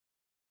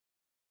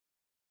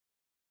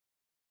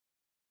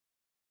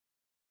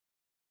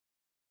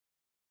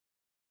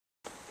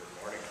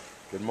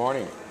Good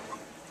morning.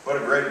 What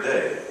a great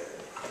day.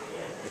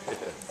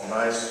 A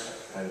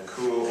nice and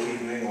cool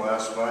evening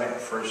last night,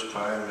 first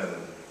time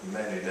in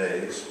many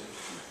days.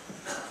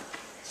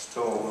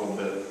 Still a little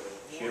bit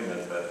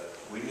humid, but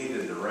we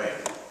needed the rain.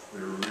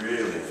 We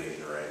really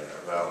needed the rain in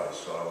our valley,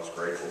 so I was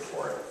grateful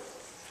for it.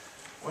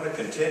 I want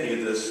to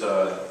continue this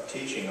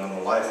teaching on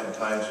the life and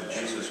times of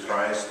Jesus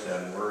Christ,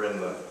 and we're in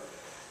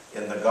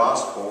the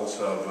Gospels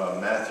of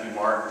Matthew,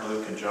 Mark,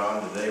 Luke, and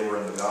John. Today we're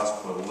in the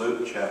Gospel of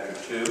Luke, chapter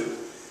 2.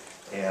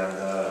 And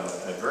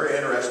a very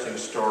interesting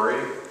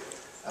story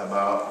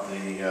about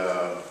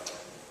the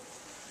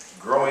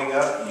growing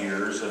up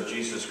years of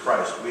Jesus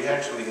Christ. We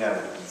actually have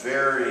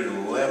very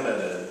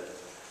limited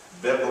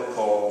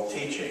biblical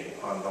teaching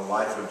on the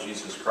life of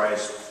Jesus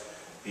Christ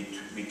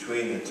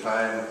between the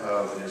time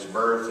of his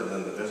birth and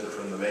then the visit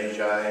from the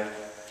Magi,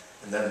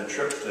 and then the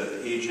trip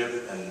to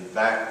Egypt and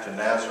back to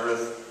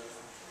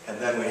Nazareth. And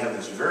then we have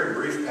this very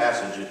brief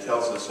passage that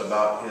tells us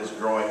about his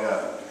growing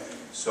up.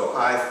 So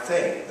I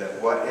think that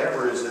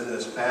whatever is in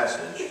this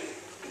passage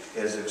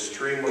is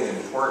extremely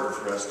important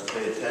for us to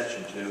pay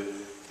attention to,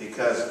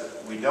 because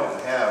we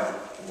don't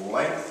have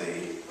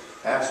lengthy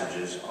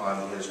passages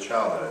on his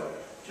childhood,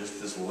 just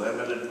this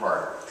limited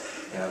part.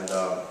 And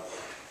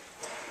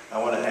I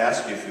want to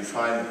ask you, if you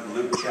find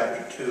Luke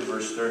chapter 2,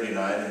 verse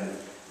 39, and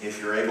if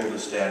you're able to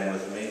stand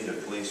with me, to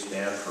please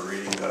stand for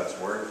reading God's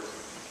Word.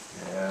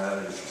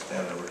 And just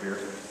stand over here.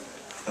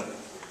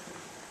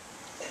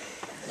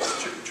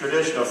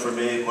 Traditional for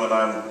me when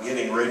I'm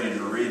getting ready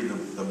to read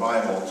the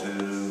Bible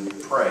to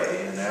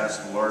pray and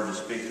ask the Lord to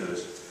speak to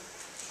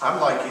us.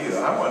 I'm like you.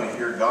 I want to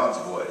hear God's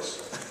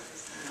voice.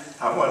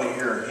 I want to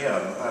hear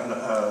Him.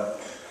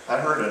 I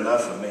heard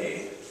enough of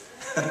me.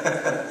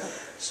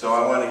 So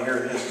I want to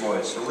hear His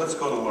voice. So let's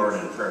go to the Lord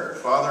in prayer.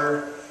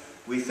 Father,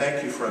 we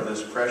thank you for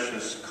this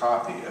precious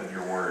copy of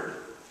your Word.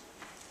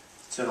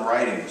 It's in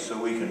writing so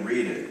we can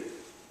read it.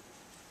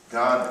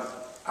 God,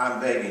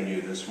 I'm begging you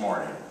this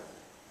morning.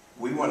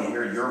 We want to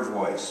hear your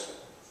voice.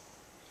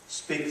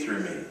 Speak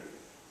through me.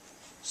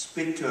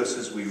 Speak to us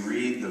as we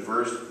read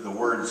the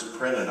words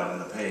printed on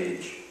the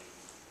page.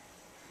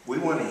 We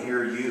want to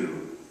hear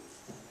you,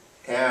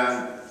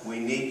 and we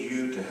need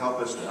you to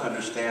help us to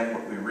understand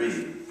what we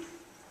read.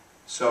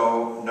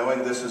 So,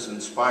 knowing this is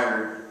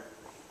inspired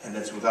and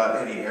it's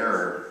without any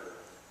error,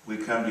 we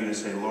come to you and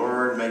say,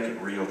 Lord, make it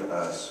real to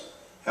us.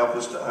 Help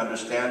us to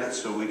understand it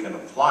so we can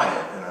apply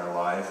it in our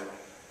life.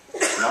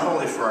 Not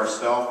only for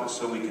ourselves, but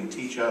so we can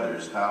teach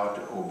others how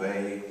to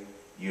obey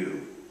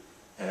you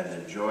and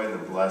enjoy the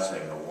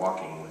blessing of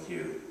walking with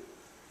you.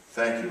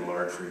 Thank you,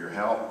 Lord, for your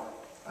help.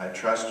 I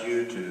trust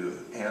you to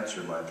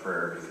answer my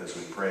prayer because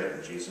we pray it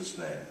in Jesus'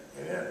 name.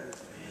 Amen.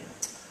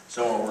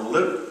 So we're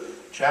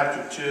Luke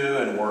chapter 2,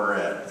 and we're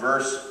at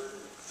verse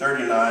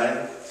 39,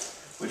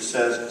 which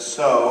says,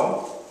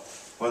 So,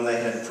 when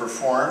they had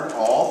performed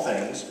all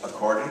things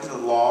according to the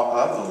law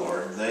of the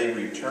Lord, they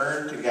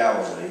returned to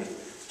Galilee,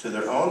 to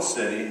their own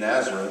city,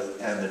 Nazareth,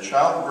 and the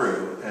child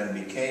grew and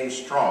became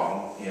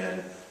strong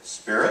in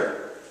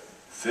spirit,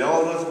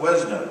 filled with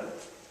wisdom,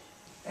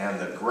 and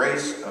the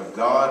grace of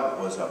God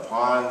was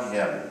upon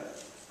him.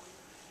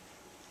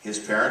 His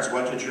parents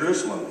went to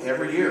Jerusalem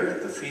every year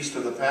at the feast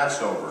of the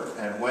Passover,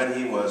 and when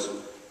he was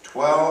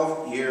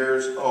 12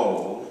 years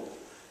old,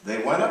 they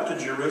went up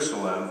to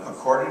Jerusalem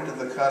according to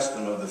the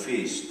custom of the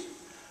feast.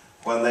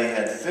 When they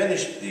had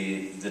finished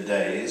the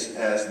days,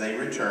 as they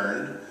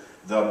returned,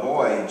 the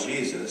boy,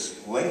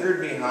 Jesus,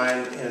 lingered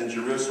behind in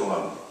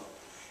Jerusalem,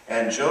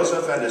 and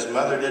Joseph and his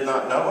mother did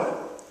not know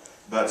it.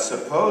 But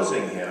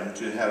supposing him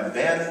to have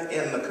been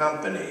in the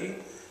company,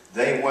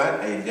 they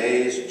went a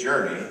day's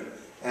journey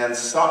and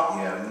sought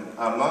him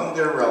among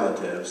their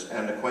relatives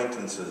and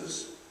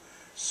acquaintances.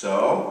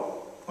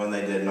 So, when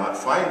they did not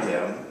find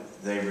him,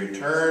 they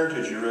returned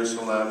to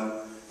Jerusalem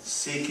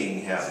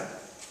seeking him.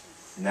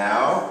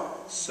 Now,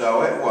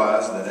 so it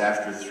was that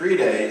after 3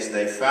 days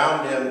they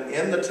found him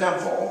in the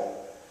temple,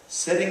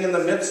 sitting in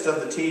the midst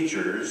of the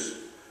teachers,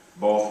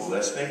 both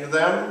listening to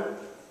them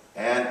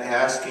and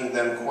asking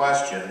them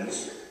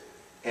questions,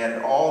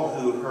 and all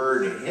who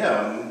heard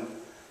him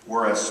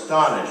were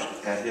astonished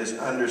at his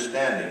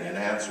understanding and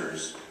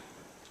answers.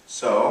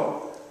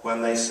 So,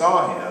 when they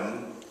saw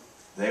him,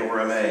 they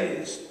were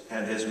amazed,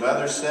 and his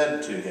mother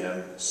said to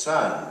him,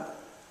 Son,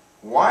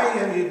 why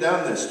have you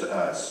done this to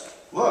us?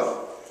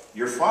 Look,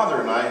 your father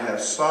and I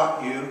have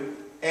sought you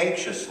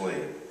anxiously.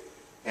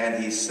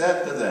 And he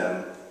said to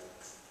them,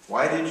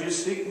 Why did you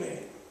seek me?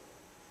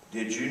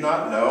 Did you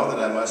not know that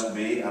I must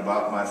be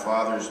about my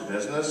Father's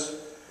business?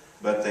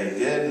 But they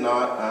did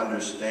not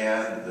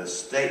understand the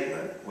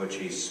statement which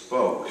he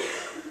spoke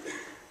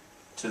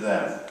to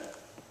them.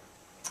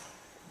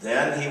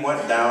 Then he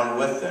went down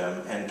with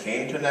them and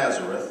came to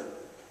Nazareth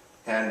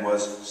and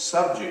was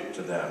subject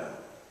to them.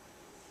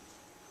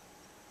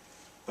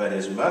 But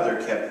his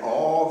mother kept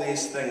all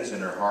these things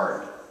in her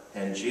heart,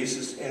 and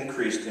Jesus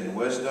increased in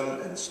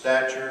wisdom and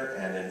stature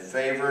and in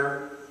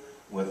favor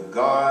with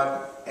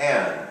God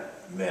and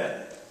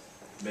men.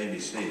 You may be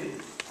seated.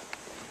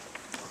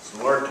 Is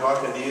the Lord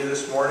talking to you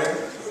this morning?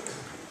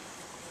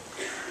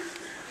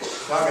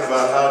 talking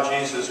about how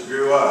Jesus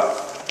grew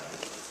up.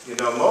 You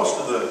know, most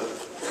of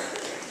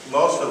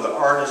the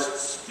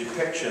artists'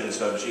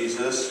 depictions of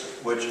Jesus,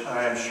 which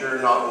I am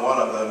sure not one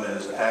of them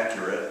is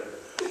accurate,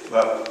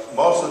 but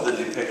most of the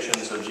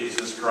depictions of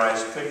Jesus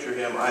Christ picture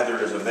him either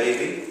as a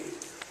baby,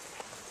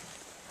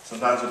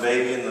 sometimes a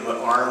baby in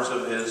the arms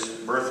of his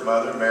birth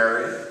mother,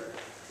 Mary,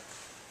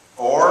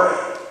 or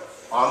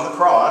on the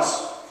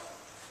cross,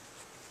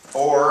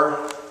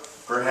 or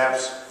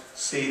perhaps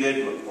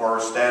seated or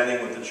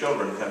standing with the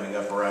children coming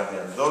up around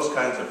him. Those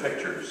kinds of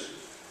pictures.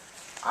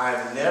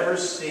 I've never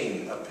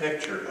seen a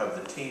picture of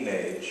the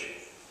teenage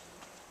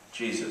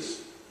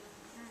Jesus.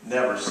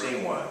 Never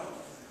seen one.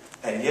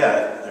 And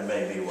yet, there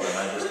may be one,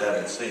 I just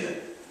haven't seen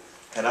it.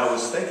 And I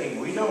was thinking,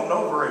 we don't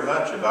know very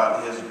much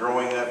about his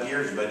growing up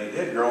years, but he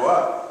did grow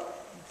up.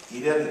 He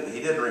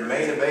didn't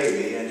remain a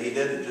baby, and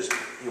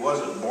he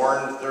wasn't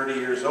born 30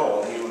 years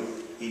old.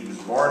 He was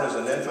born as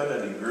an infant,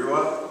 and he grew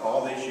up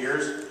all these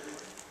years.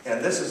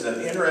 And this is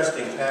an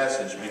interesting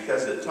passage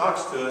because it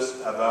talks to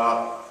us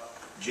about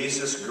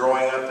Jesus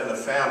growing up in a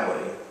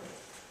family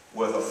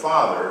with a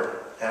father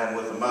and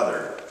with a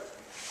mother.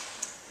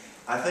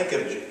 I think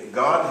if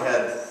God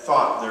had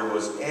thought there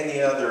was any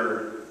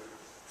other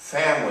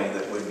family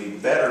that would be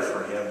better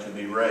for him to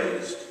be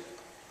raised,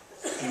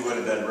 he would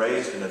have been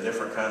raised in a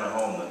different kind of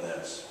home than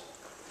this.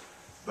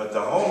 But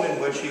the home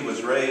in which he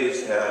was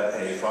raised had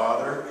a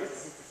father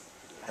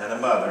and a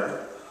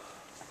mother,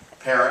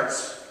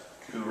 parents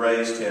who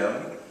raised him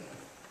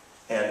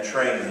and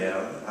trained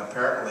him.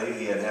 Apparently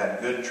he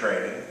had good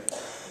training.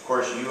 Of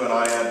course, you and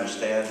I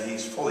understand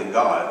he's fully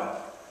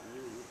God,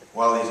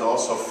 while he's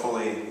also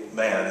fully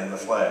man in the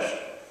flesh.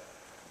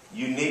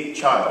 Unique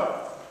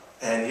child.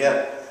 And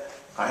yet,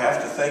 I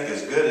have to think,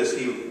 as good as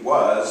he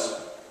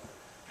was,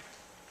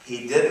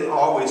 he didn't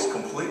always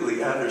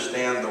completely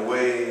understand the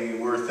way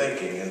we're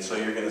thinking. And so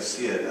you're going to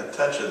see a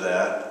touch of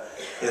that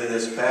in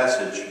this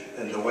passage,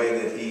 in the way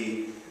that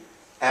he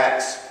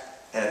acts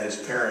and his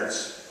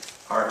parents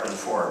aren't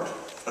informed.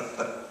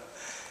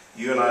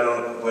 You and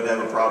I would have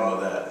a problem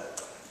with that.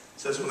 It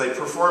says, when they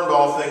performed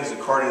all things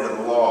according to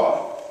the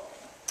law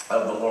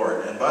of the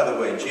Lord. And by the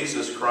way,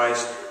 Jesus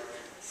Christ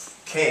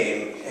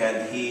came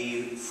and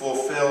he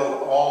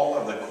fulfilled all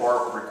of the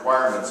core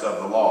requirements of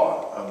the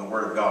law, of the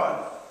Word of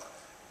God.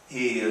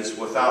 He is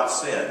without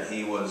sin.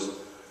 He was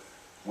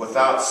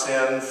without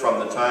sin from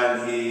the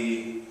time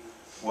he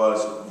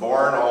was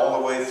born all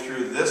the way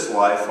through this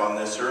life on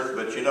this earth.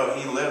 But you know,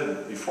 he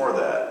lived before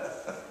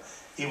that.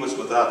 He was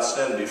without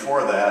sin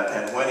before that,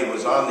 and when he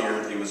was on the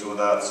earth, he was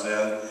without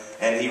sin,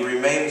 and he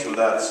remains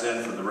without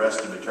sin for the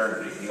rest of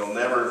eternity. He'll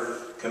never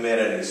commit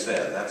any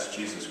sin. That's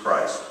Jesus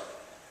Christ.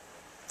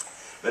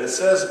 But it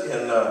says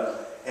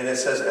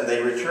and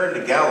they returned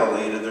to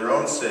Galilee, to their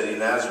own city,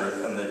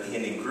 Nazareth, and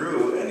he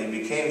grew and he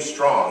became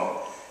strong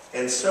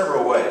in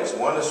several ways.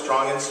 One is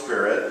strong in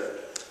spirit,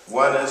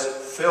 one is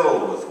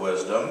filled with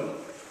wisdom,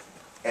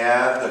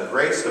 and the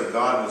grace of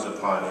God was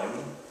upon him.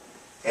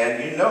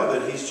 And you know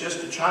that he's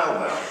just a child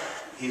now.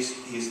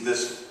 He's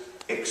this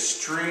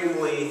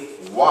extremely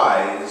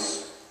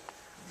wise,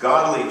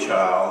 godly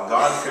child,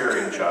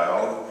 God-fearing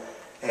child.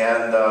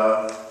 And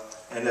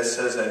it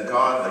says, and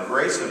God, the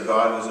grace of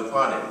God was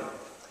upon him.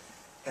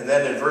 And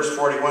then in verse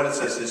 41 it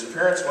says, his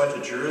parents went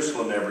to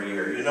Jerusalem every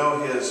year. You know,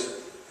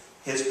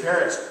 his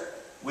parents,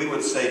 we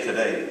would say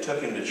today,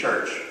 took him to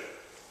church.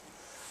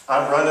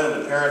 I've run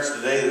into parents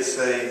today that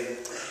say,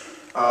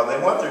 they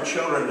want their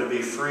children to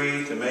be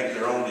free to make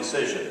their own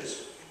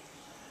decisions.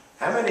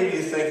 How many of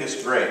you think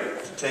it's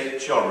great to take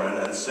children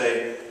and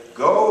say,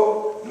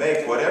 go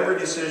make whatever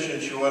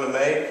decisions you want to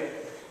make,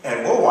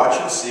 and we'll watch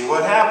and see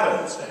what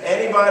happens?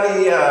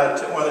 Anybody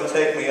want to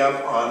take me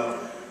up on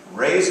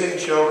raising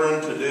children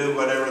to do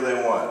whatever they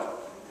want?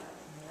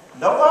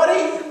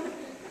 Nobody?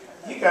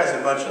 You guys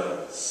are a bunch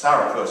of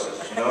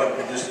sourpusses, you know?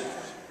 You just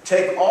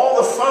take all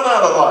the fun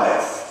out of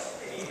life.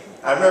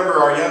 I remember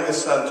our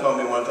youngest son told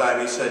me one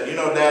time, he said, you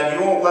know, Dad,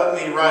 you won't let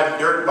me ride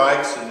dirt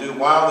bikes and do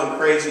wild and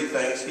crazy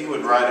things. He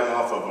would ride them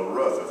off of a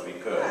roof if he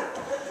could.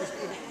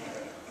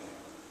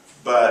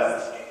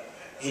 But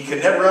he could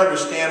never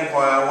understand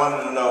why I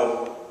wanted to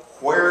know,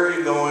 where are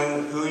you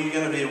going, who are you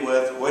going to be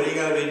with, what are you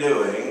going to be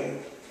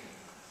doing?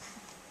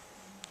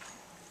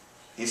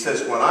 He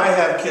says, when I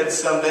have kids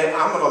someday,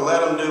 I'm going to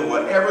let them do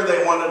whatever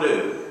they want to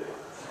do.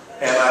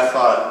 And I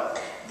thought,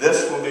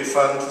 this will be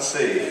fun to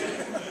see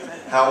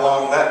how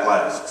long that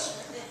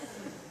lasts.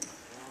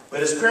 But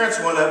his parents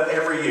went up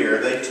every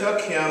year. They took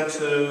him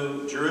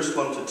to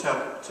Jerusalem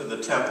to the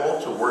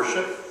temple to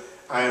worship.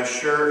 I am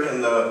sure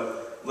in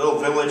the little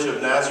village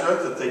of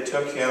Nazareth that they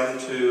took him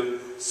to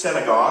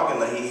synagogue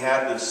and that he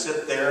had to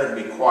sit there and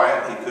be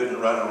quiet. He couldn't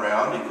run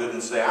around. He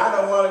couldn't say, I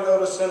don't want to go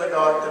to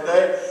synagogue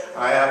today.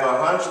 I have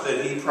a hunch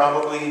that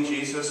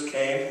Jesus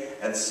came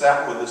and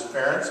sat with his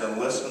parents and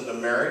listened to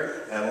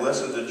Mary and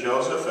listened to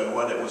Joseph, and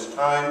when it was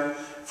time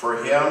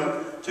for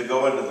him to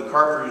go into the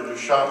carpenter's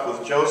shop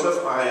with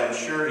Joseph, I am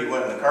sure he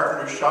went in the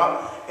carpenter's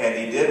shop and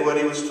he did what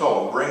he was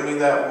told. Bring me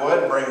that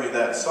wood, bring me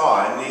that saw.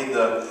 I need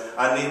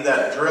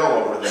that drill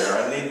over there.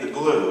 I need the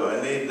glue.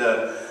 I need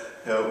the,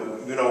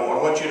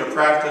 I want you to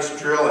practice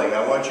drilling.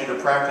 I want you to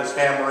practice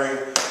hammering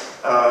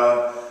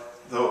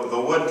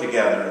the wood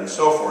together and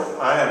so forth.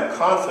 I am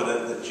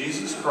confident that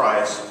Jesus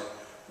Christ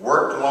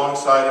worked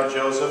alongside of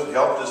Joseph,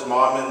 helped his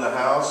mom in the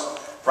house,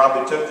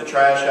 probably took the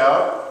trash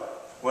out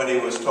when he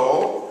was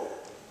told.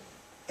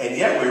 And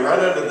yet we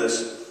run into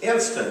this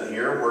instant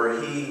here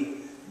where he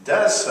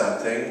does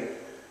something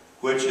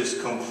which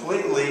is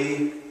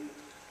completely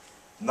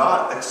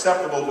not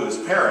acceptable to his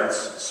parents,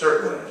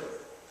 certainly.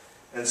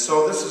 And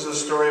so this is a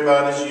story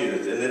about his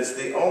youth, and it's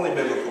the only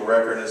biblical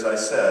record, as I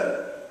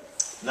said.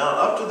 Now,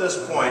 up to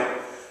this point,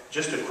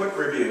 just a quick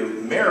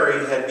review.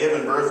 Mary had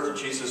given birth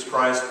to Jesus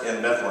Christ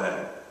in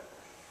Bethlehem.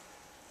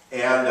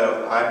 And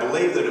I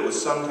believe that it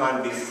was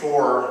sometime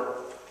before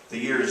the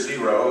year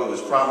 0. It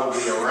was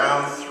probably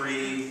around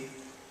 3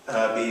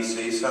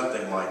 BC,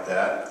 something like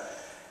that,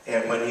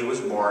 and when he was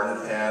born.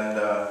 And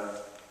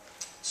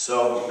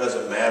so it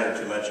doesn't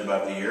matter too much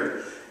about the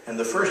year. And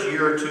the first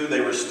year or two,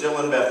 they were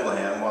still in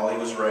Bethlehem while he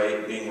was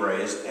being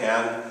raised.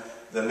 And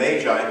the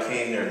Magi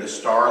came there. The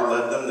star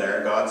led them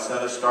there. God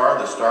sent a star.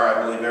 The star,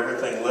 I believe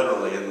everything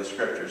literally in the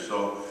scriptures.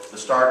 So the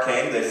star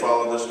came. They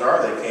followed the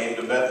star. They came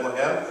to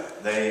Bethlehem.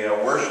 They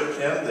worshipped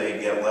him.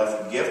 They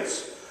left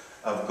gifts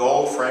of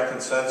gold,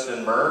 frankincense,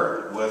 and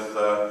myrrh with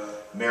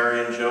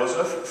Mary and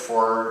Joseph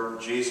for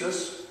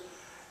Jesus.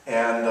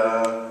 And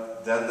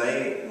then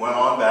they went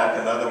on back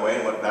another way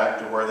and went back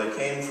to where they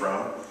came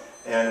from.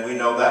 And we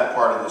know that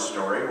part of the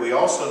story. We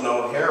also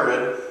know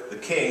Herod, the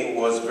king,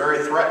 was very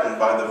threatened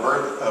by the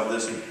birth of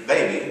this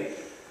baby.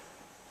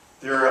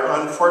 There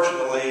are,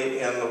 unfortunately,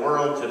 in the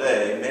world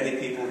today, many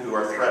people who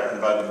are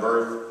threatened by the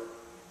birth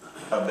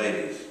of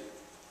babies.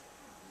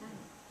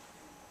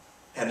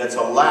 And it's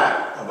a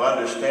lack of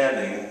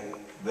understanding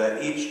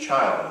that each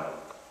child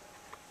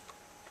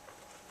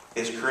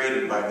is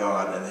created by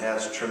God and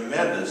has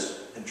tremendous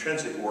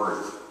intrinsic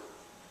worth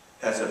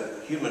as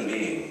a human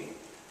being,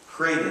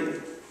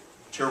 created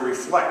to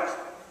reflect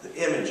the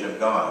image of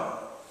God.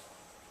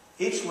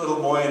 Each little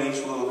boy and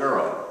each little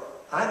girl,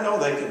 I know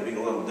they can be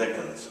little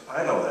Dickens.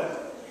 I know that.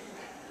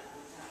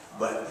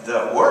 But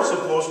we're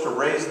supposed to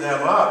raise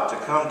them up to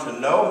come to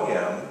know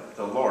Him,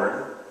 the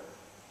Lord,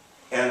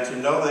 and to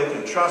know they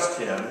can trust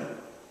Him,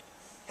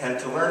 and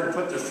to learn to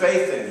put their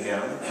faith in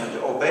Him, and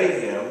to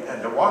obey Him,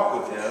 and to walk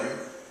with Him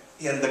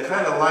in the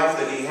kind of life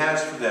that He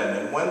has for them.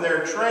 And when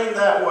they're trained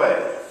that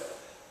way,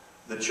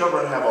 the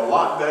children have a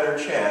lot better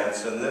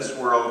chance in this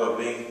world of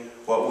being,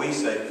 what we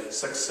say,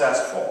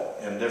 successful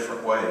in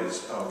different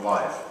ways of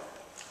life.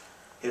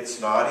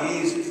 It's not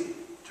easy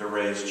to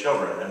raise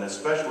children, and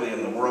especially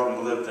in the world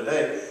we live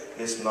today,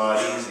 it's not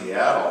easy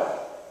at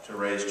all to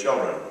raise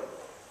children.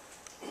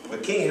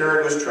 But King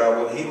Herod was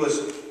troubled. He was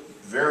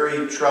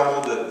very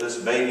troubled that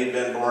this baby had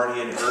been born.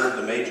 He had heard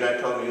the Magi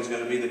told him he was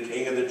going to be the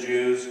king of the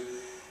Jews.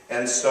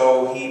 And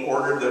so he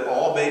ordered that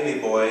all baby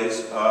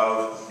boys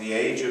of the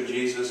age of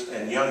Jesus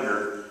and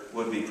younger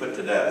would be put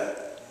to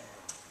death.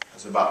 It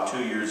was about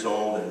 2 years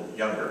old and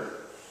younger.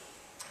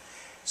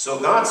 So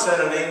God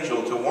sent an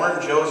angel to warn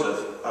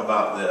Joseph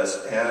about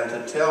this and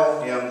to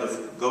tell him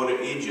to go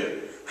to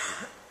Egypt.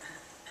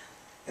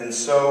 And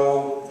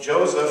so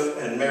Joseph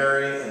and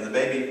Mary and the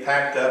baby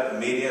packed up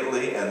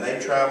immediately, and they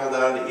traveled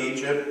down to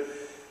Egypt.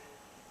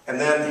 And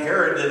then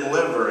Herod didn't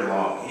live very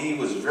long. He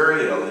was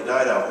very ill. He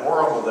died a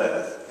horrible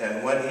death.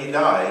 And when he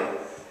died,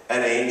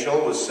 an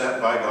angel was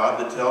sent by God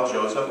to tell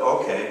Joseph,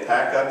 okay,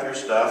 pack up your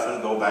stuff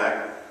and go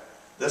back.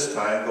 This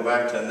time, go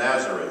back to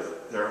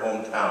Nazareth, their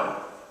hometown.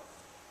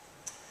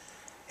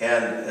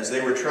 And as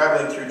they were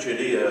traveling through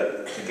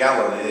Judea to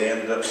Galilee, they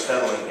ended up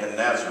settling in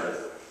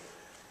Nazareth.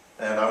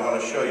 And I want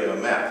to show you a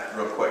map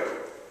real quick.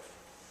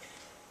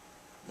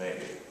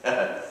 Maybe.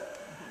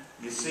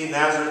 You see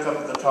Nazareth up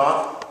at the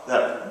top?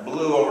 That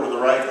blue over to the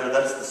right there,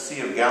 that's the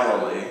Sea of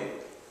Galilee.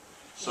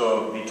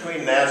 So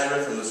between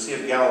Nazareth and the Sea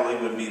of Galilee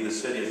would be the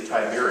city of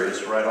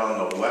Tiberias, right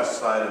on the west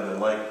side of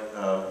the Lake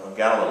of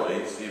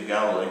Galilee, Sea of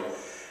Galilee.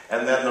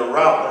 And then the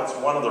route, that's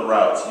one of the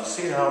routes. You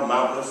see how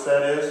mountainous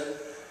that is?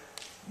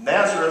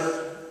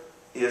 Nazareth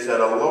is at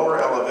a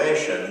lower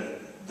elevation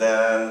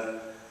than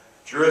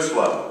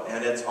Jerusalem.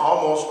 And it's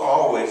almost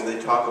always,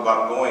 they talk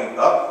about going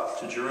up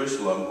to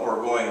Jerusalem or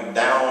going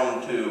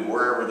down to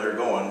wherever they're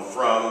going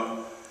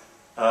from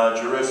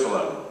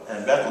Jerusalem.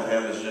 And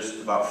Bethlehem is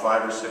just about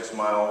 5 or 6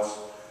 miles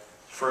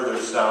further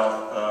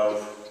south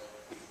of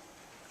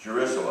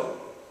Jerusalem.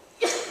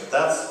 But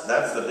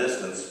that's the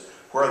distance.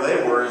 Where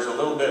they were is a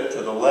little bit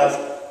to the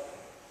left,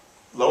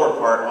 lower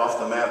part off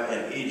the map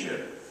in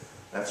Egypt.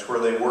 That's where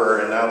they were,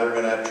 and now they're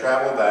going to have to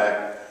travel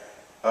back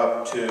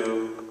up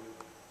to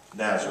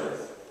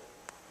Nazareth.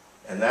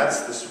 And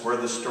that's where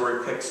the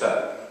story picks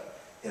up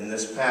in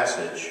this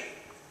passage.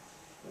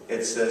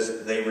 It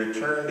says, they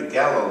returned to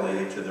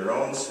Galilee, to their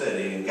own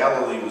city. And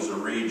Galilee was a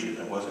region.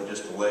 It wasn't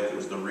just a lake, it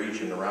was the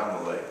region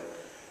around the lake.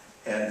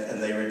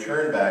 And they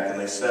returned back and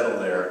they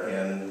settled there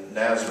in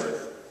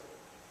Nazareth.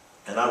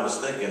 And I was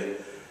thinking,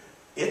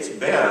 it's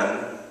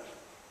been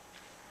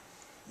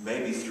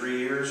maybe 3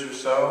 years or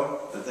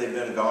so that they've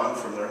been gone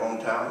from their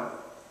hometown.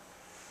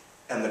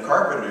 And the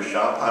carpenter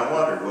shop, I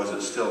wondered, was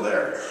it still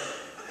there?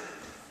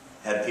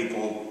 Had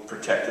people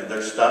protected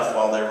their stuff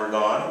while they were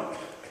gone?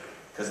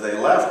 Because they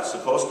left,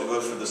 supposed to go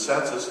for the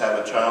census,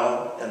 have a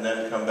child, and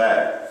then come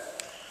back.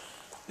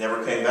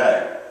 Never came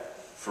back.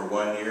 For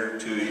 1 year,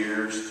 2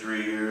 years,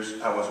 3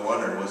 years. I was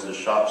wondering, was the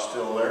shop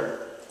still there?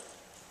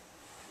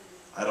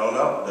 I don't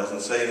know. It doesn't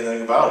say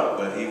anything about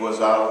it, but he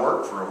was out of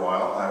work for a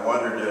while. I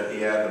wondered if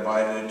he had to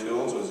buy new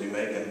tools.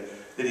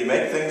 Did he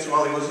make things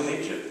while he was in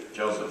Egypt,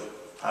 Joseph?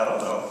 I don't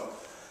know.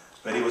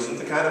 But he wasn't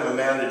the kind of a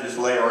man to just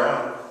lay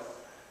around.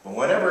 But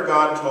whenever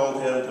God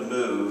told him to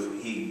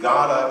move, he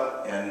got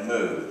up and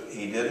moved.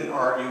 He didn't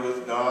argue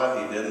with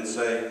God. He didn't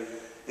say,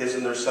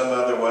 isn't there some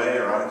other way,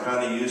 or I'm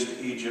kind of used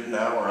to Egypt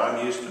now, or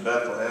I'm used to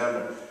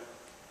Bethlehem.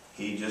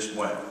 He just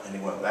went, and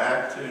he went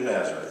back to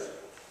Nazareth.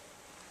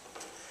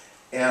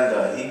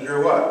 And he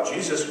grew up.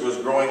 Jesus was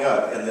growing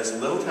up in this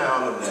little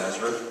town of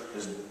Nazareth.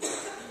 His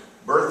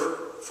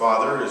birth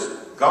father is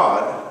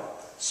God,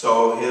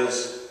 so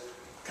his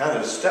kind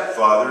of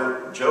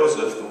stepfather,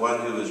 Joseph, the one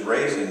who is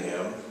raising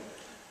him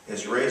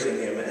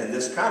in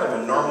this kind of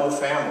a normal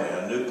family,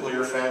 a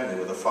nuclear family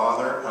with a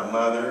father, a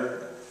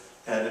mother,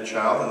 and a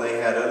child, and they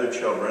had other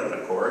children,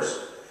 of course.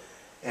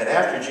 And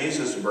after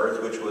Jesus'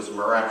 birth, which was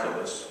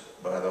miraculous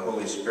by the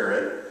Holy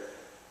Spirit,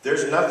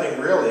 there's nothing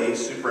really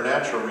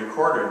supernatural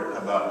recorded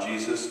about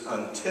Jesus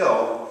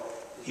until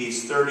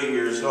he's 30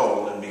 years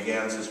old and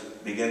begins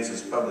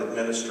his public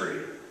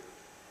ministry.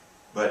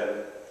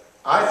 But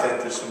I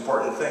think there's some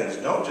important things.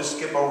 Don't just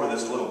skip over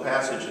this little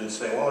passage and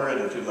say, well, there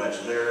isn't too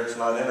much there, it's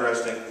not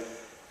interesting.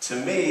 To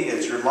me,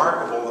 it's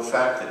remarkable the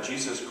fact that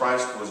Jesus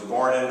Christ was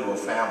born into a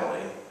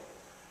family,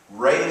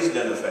 raised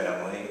in a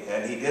family,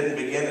 and he didn't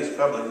begin his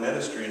public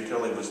ministry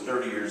until he was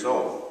 30 years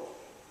old.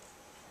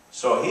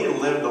 So he had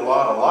lived a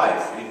lot of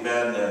life. He'd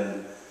been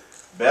in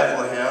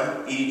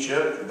Bethlehem,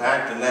 Egypt,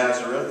 back to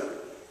Nazareth,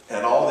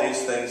 and all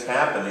these things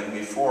happening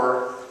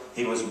before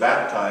he was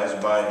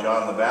baptized by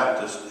John the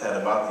Baptist at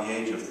about the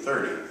age of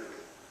 30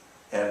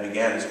 and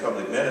began his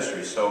public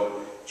ministry.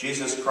 So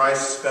Jesus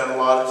Christ spent a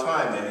lot of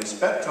time, and he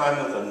spent time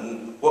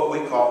with what we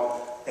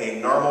call a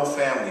normal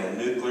family, a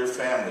nuclear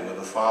family, with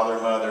a father,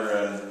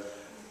 mother,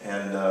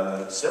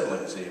 and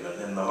siblings even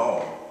in the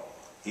home.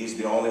 He's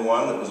the only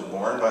one that was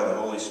born by the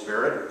Holy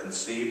Spirit,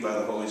 conceived by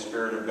the Holy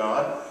Spirit of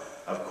God,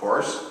 of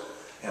course,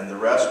 and the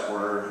rest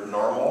were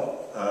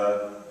normal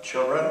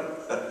children.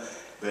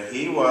 But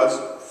he was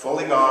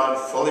fully God,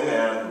 fully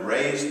man,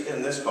 raised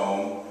in this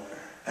home.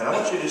 And I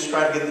want you to just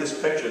try to get this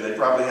picture. They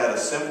probably had a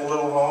simple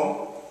little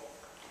home.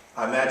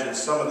 I imagine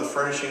some of the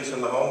furnishings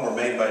in the home were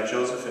made by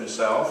Joseph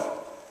himself.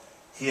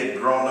 He had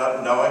grown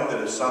up knowing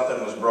that if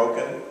something was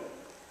broken,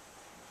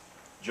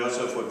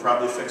 Joseph would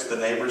probably fix the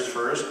neighbors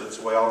first. That's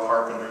the way all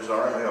carpenters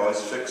are. They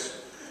always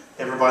fix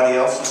everybody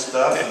else's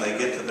stuff and they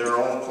get to their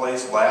own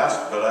place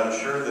last. But I'm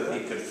sure that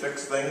he could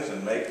fix things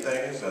and make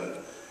things. And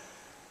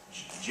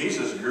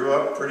Jesus grew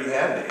up pretty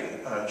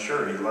handy. I'm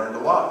sure he learned a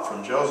lot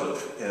from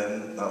Joseph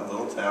in that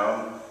little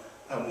town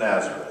of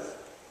Nazareth.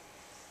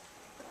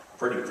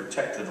 Pretty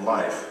protected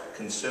life,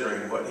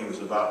 considering what he was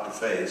about to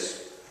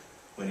face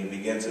when he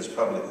begins his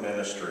public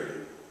ministry.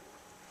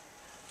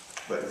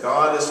 But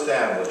God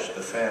established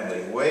the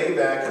family way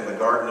back in the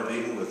Garden of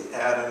Eden with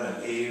Adam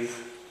and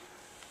Eve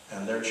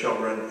and their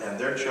children.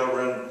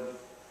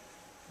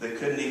 They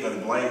couldn't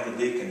even blame the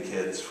deacon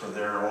kids for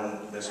their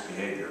own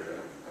misbehavior.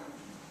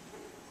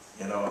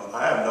 You know,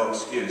 I have no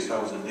excuse. I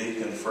was a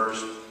deacon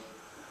first.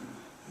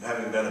 And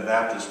having been a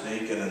Baptist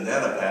deacon and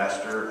then a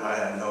pastor, I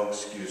have no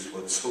excuse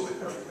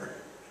whatsoever.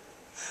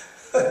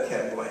 I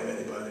can't blame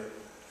anybody.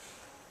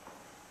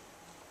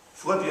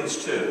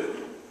 Philippians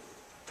 2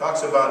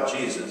 talks about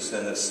Jesus,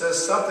 and it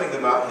says something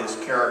about his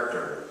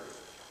character.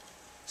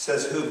 It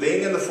says, who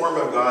being in the form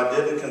of God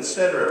didn't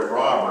consider it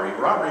robbery.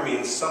 Robbery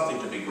means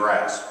something to be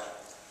grasped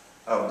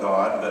of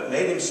God, but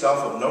made himself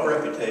of no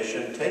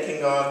reputation,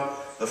 taking on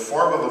the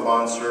form of a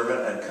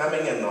bondservant and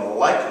coming in the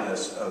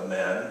likeness of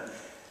men.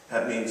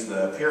 That means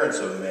the appearance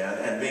of man.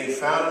 And being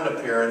found in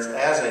appearance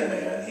as a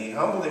man, he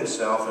humbled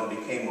himself and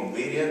became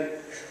obedient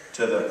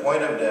to the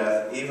point of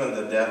death, even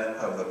the death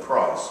of the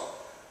cross.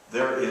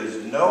 There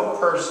is no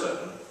person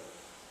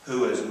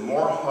who is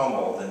more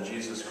humble than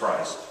Jesus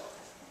Christ.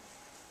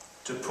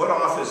 To put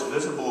off his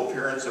visible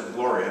appearance of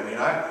glory. I mean,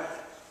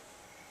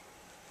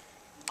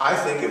 I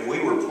think if we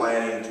were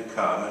planning to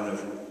come, and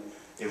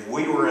if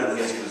we were in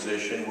his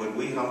position, would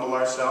we humble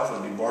ourselves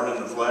and be born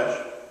in the flesh?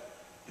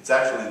 It's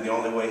actually the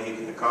only way he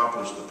could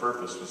accomplish the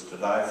purpose was to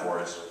die for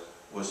us,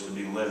 was to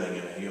be living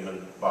in a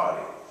human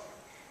body.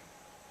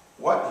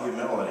 What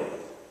humility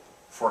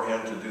for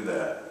him to do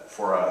that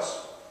for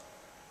us.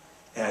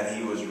 And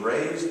he was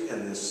raised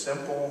in this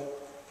simple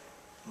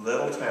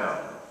little town,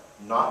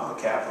 not in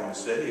the capital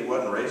city. He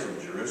wasn't raised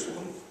in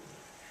Jerusalem.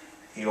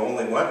 He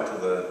only went to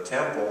the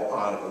temple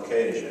on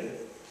occasion.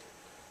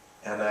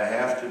 And I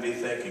have to be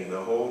thinking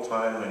the whole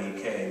time when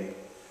he came,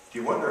 do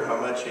you wonder how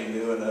much he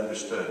knew and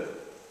understood?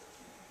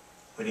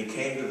 When he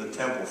came to the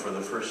temple for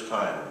the first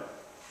time,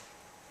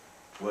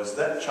 was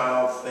that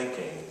child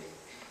thinking,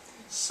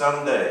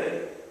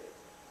 someday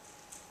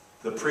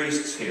the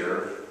priests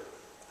here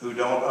who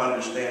don't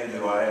understand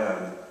who I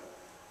am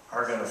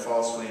are going to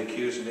falsely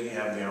accuse me,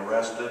 have me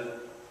arrested,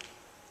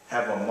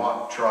 have a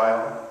mock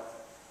trial,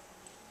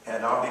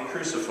 and I'll be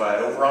crucified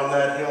over on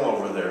that hill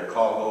over there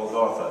called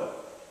Golgotha,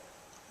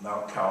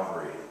 Mount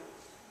Calvary.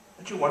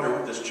 Did you wonder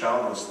what this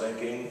child was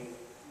thinking?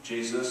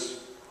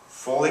 Jesus,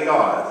 fully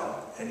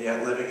God, and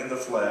yet living in the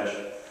flesh,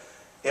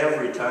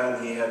 every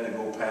time he had to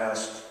go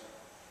past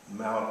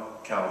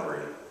Mount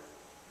Calvary.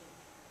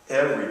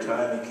 Every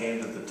time he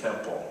came to the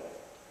temple.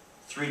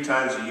 3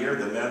 times a year,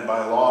 the men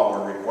by law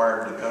were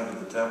required to come to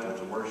the temple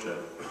to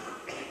worship.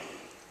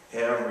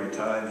 Every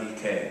time he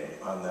came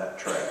on that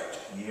trek,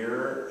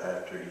 year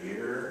after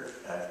year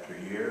after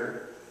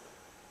year,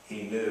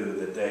 he knew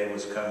the day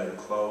was coming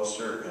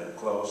closer and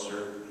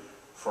closer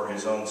for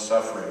his own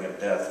suffering and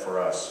death for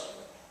us.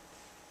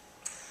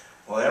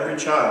 Well, every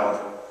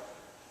child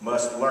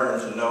must learn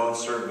to know and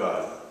serve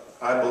God.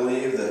 I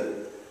believe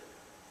that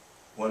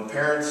when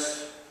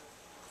parents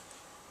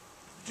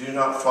do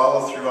not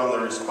follow through on the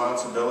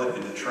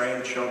responsibility to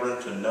train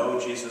children to know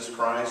Jesus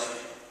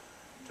Christ,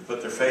 to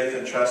put their faith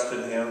and trust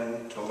in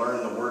him, to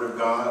learn the Word of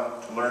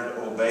God, to learn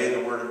to obey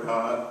the Word of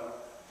God,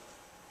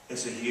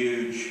 it's a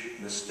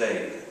huge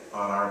mistake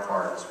on our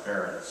part as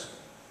parents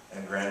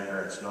and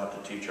grandparents not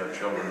to teach our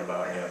children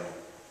about him.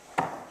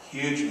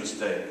 Huge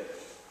mistake.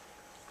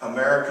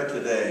 America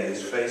today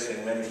is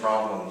facing many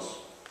problems.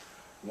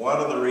 One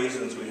of the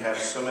reasons we have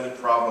so many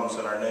problems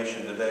in our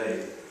nation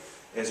today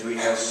is we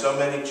have so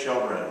many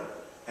children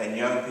and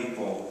young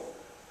people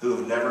who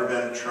have never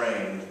been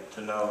trained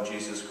to know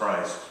Jesus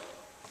Christ.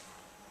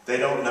 They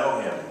don't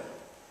know him.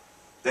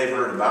 They've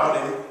heard about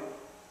him,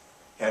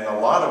 and a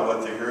lot of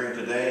what they're hearing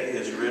today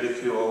is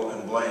ridicule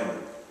and blame.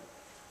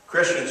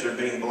 Christians are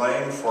being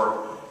blamed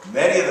for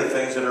many of the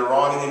things that are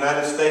wrong in the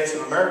United States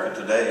of America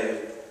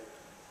today.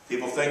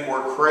 People think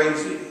we're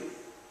crazy.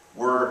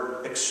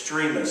 We're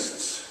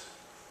extremists.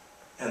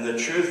 And the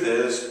truth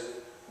is,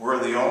 we're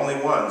the only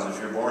ones,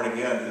 if you're born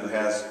again, who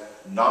has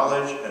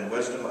knowledge and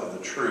wisdom of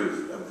the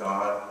truth of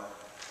God.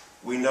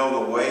 We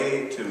know the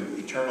way to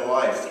eternal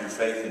life through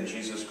faith in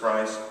Jesus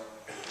Christ.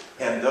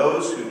 And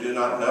those who do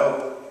not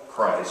know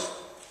Christ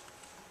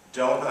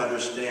don't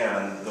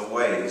understand the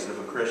ways of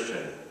a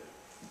Christian.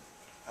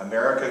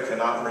 America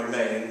cannot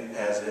remain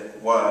as it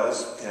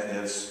was in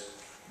its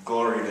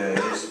glory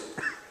days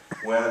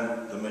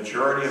when the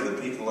majority of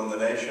the people in the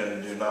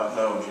nation do not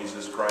know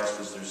Jesus Christ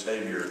as their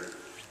Savior,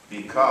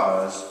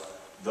 because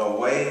the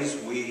ways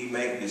we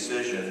make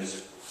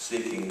decisions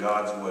seeking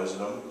God's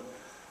wisdom,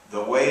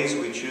 the ways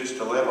we choose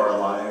to live our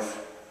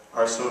life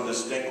are so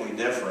distinctly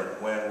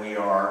different when we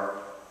are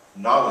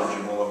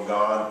knowledgeable of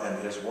God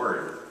and his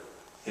Word.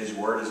 His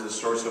Word is the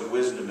source of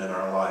wisdom in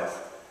our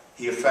life.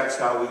 He affects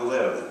how we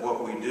live,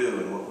 what we do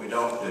and what we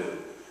don't do.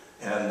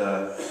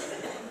 And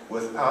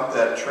without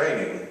that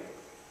training,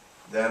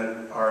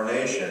 then our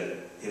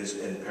nation is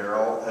in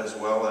peril, as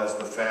well as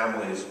the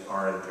families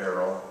are in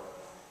peril.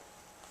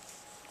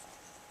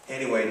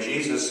 Anyway,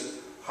 Jesus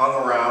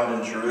hung around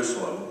in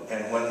Jerusalem,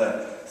 and when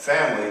the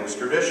family, it was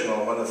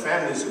traditional, when the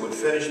families would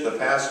finish the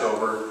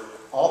Passover,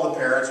 all the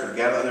parents would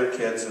gather their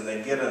kids and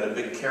they'd get in a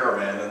big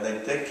caravan, and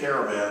they'd take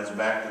caravans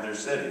back to their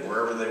city,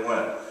 wherever they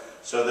went.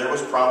 So there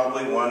was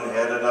probably one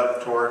headed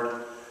up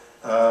toward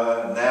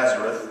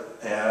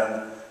Nazareth,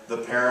 and the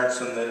parents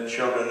and the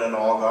children and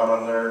all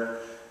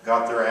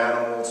got their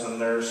animals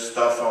and their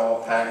stuff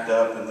all packed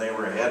up, and they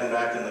were heading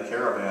back in the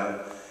caravan.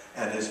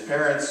 And his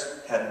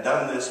parents had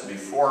done this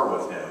before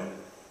with him.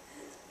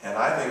 And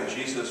I think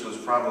Jesus was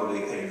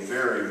probably a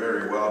very,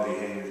 very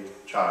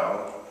well-behaved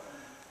child.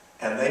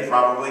 And they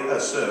probably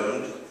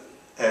assumed,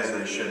 as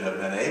they should have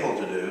been able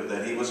to do,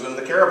 that he was in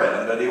the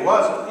caravan, but he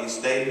wasn't. He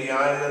stayed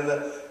behind in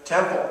the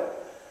temple.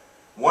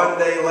 One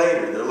day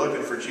later, they're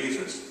looking for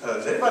Jesus.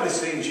 Has anybody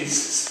seen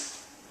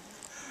Jesus?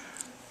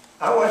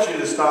 I want you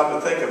to stop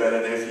and think a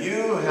minute. If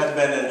you had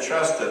been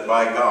entrusted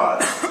by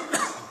God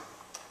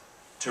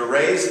to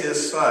raise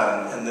his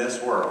son in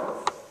this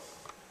world,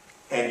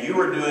 and you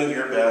were doing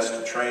your best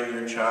to train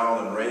your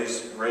child and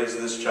raise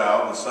this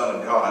child, the Son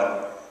of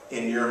God,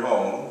 in your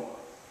home,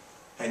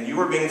 and you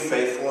were being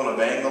faithful and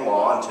obeying the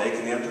law and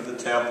taking him to the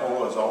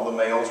temple, as all the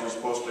males were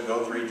supposed to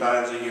go 3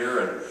 times a year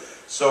and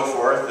so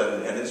forth,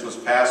 and this was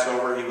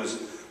Passover,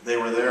 they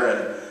were there,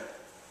 and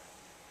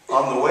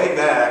on the way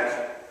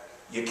back,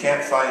 you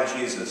can't find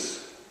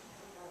Jesus.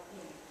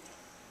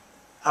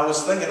 I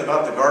was thinking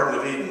about the Garden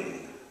of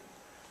Eden.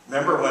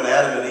 Remember when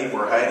Adam and Eve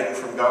were hiding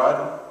from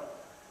God?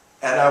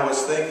 And I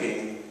was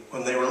thinking,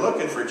 when they were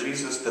looking for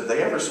Jesus, did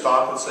they ever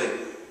stop and say,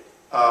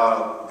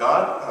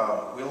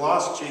 God, we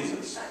lost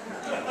Jesus.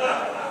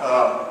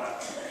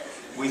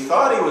 We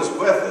thought he was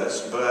with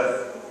us,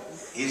 but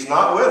he's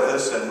not with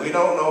us, and we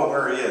don't know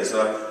where he is.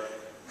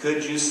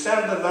 Could you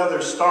send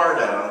another star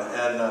down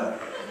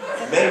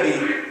and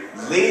maybe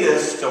lead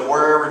us to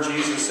wherever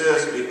Jesus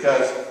is, but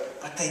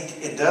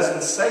it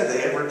doesn't say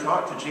they ever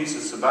talked to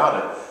Jesus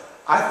about it.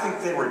 I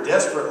think they were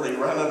desperately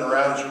running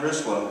around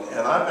Jerusalem, and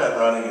I've been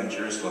running in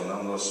Jerusalem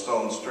on those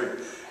stone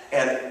streets.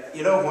 And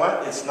you know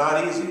what? It's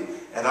not easy.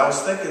 And I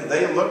was thinking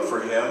they looked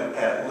for him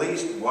at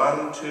least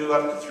 1, 2,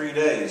 up to 3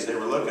 days. They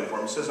were looking for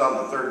him. It says on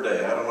the third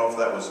day. I don't know if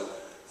that was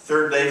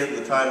third day from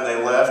the time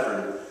they left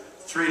or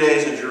 3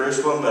 days in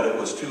Jerusalem, but it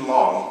was too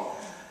long.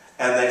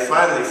 And they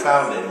finally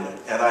found him.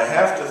 And I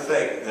have to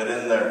think that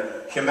in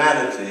their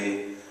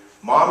humanity,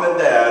 Mom and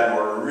Dad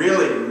were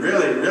really,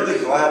 really, really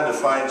glad to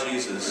find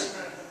Jesus.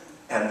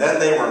 And then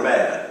they were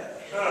mad.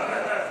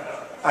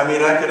 I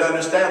mean, I could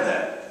understand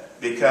that.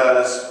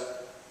 Because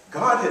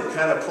God had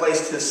kind of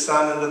placed his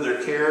son into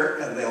their care,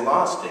 and they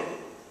lost him.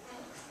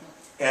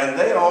 And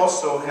they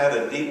also had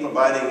a deep,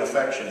 abiding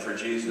affection for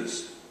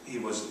Jesus. He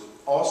was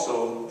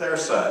also their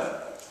son,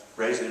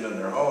 raised him in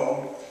their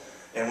home.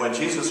 And when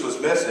Jesus was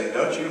missing,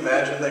 don't you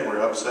imagine they were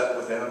upset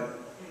with him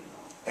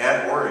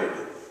and worried?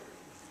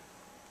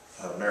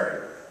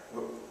 Mary,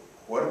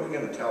 what are we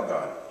going to tell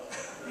God?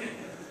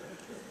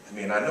 I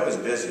mean, I know he's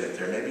busy up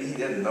there. Maybe he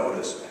didn't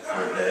notice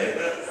for a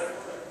day.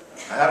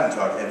 I haven't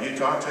talked to him. Have you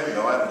talked to him?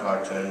 No, I haven't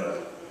talked to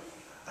him.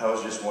 I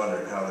was just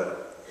wondering how that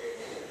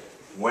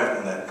went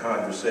in that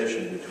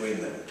conversation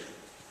between them.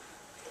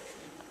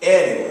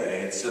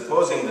 Anyway, it's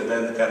supposing to have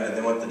been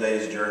they went the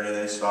day's journey,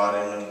 they sought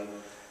him and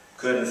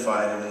couldn't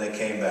find him, and they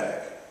came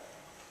back.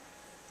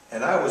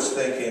 And I was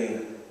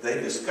thinking, they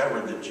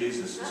discovered that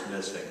Jesus is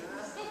missing.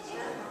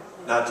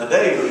 Now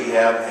today we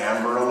have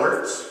Amber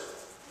Alerts.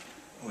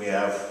 We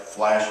have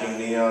flashing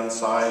neon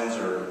signs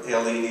or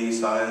LED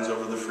signs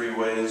over the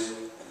freeways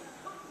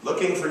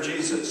looking for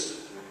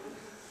Jesus.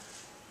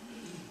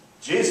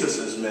 Jesus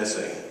is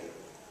missing.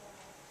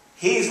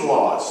 He's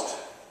lost.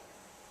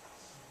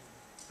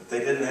 But they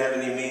didn't have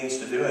any means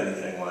to do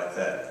anything like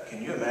that.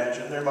 Can you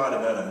imagine? There might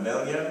have been 1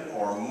 million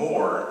or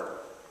more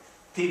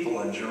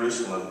people in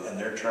Jerusalem, and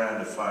they're trying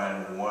to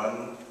find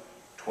one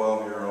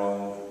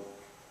 12-year-old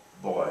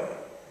boy.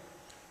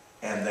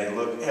 And they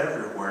look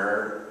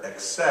everywhere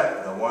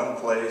except the one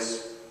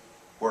place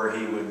where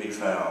he would be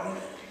found,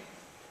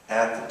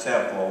 at the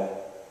temple,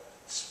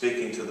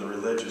 speaking to the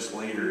religious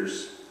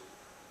leaders,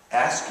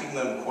 asking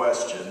them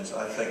questions,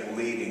 I think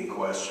leading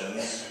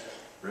questions,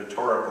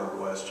 rhetorical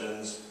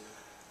questions,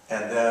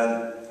 and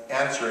then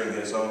answering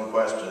his own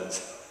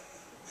questions.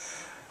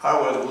 I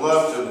would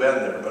love to have been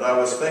there, but I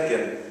was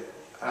thinking,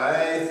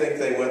 I think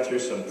they went through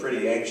some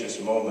pretty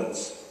anxious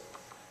moments.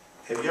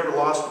 Have you ever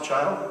lost a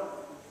child?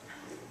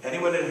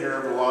 Anyone in here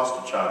ever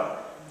lost a child?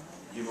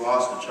 You've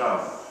lost a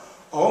child.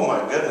 Oh my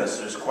goodness,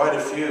 there's quite a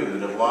few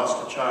that have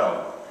lost a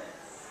child.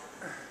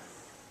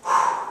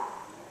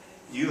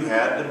 You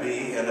had to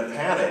be in a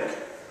panic.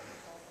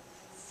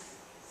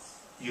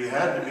 You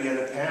had to be in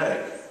a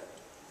panic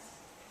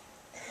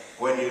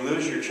when you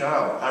lose your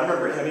child. I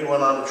remember Emmy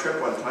went on a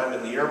trip one time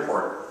in the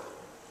airport.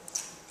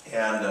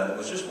 And it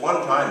was just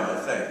one time, I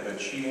think, but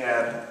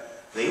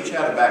they each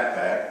had a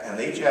backpack, and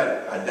they each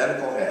had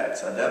identical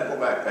hats, identical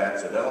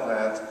backpacks, identical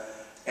hats,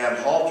 and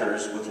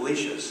halters with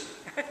leashes.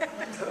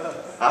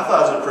 I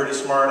thought it was a pretty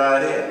smart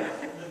idea.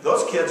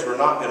 Those kids were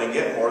not going to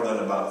get more than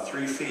about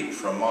 3 feet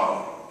from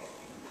Mom.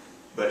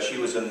 But she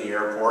was in the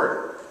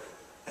airport,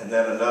 and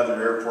then another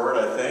airport,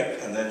 I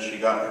think, and then she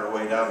got her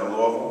way down to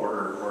Louisville,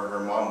 where her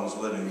mom was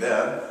living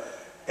then,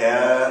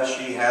 and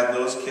she had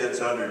those kids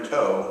under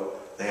tow.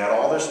 They had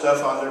all their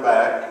stuff on their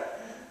back,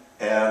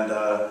 and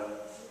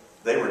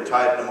they were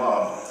tied to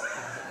Mom.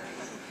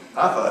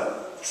 I thought,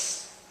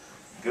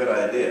 good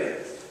idea.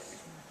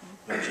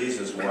 But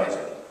Jesus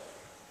wasn't.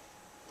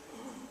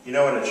 You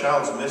know, when a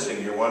child's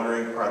missing, you're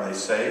wondering, are they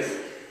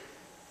safe?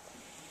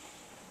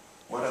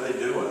 What are they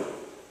doing?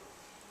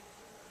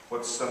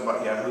 What's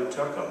somebody, who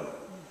took them?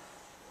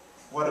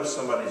 What if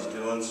somebody's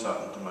doing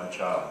something to my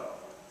child?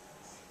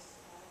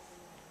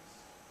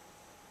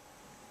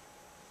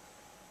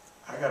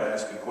 I got to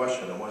ask a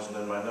question that wasn't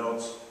in my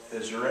notes.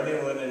 Is there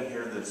anyone in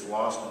here that's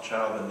lost a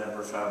child and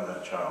never found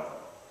that child?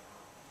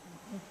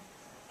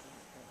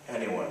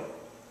 Anyone?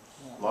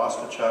 Lost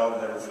a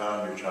child, never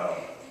found your child?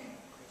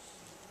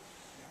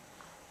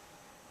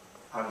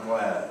 I'm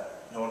glad.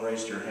 No one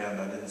raised your hand.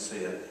 I didn't see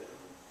it.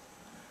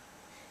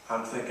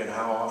 I'm thinking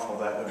how awful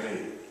that would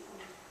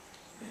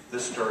be.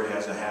 This story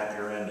has a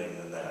happier ending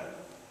than that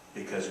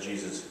because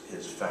Jesus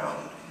is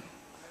found.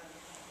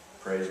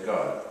 Praise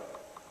God.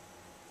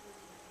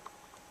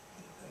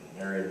 And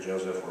Mary and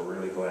Joseph were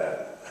really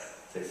glad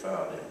they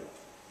found him.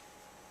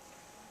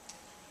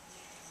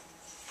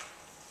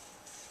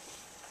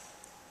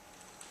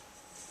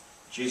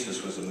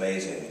 Jesus was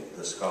amazing,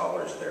 the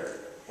scholars there.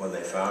 When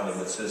they found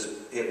him, it says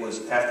it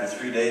was after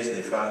 3 days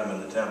they found him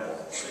in the temple,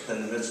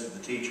 in the midst of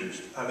the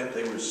teachers. I mean,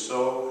 they were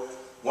so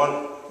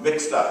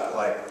mixed up,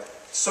 like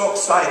so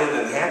excited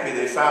and happy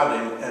they found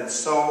him, and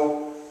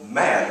so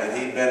mad that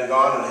he'd been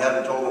gone and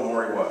hadn't told them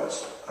where he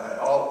was.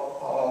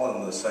 All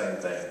in the same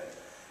thing.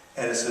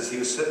 And it says he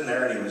was sitting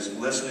there and he was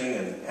listening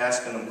and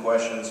asking them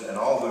questions, and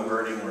all who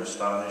heard him were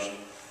astonished.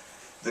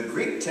 The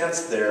Greek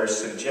tense there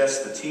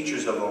suggests the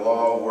teachers of the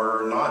law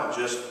were not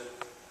just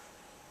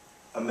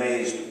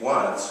amazed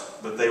once,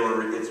 but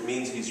it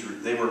means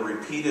they were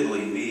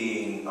repeatedly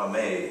being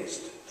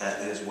amazed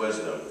at his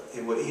wisdom.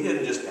 He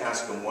didn't just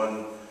ask them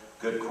one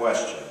good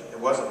question. It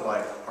wasn't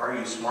like, are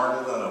you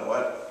smarter than a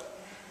what?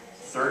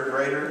 Third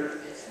grader?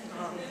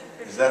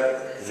 Is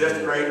that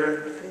fifth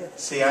grader?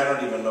 See, I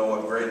don't even know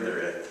what grade they're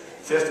in.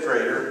 Fifth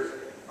grader.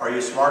 Are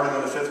you smarter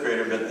than a fifth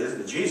grader?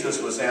 But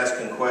Jesus was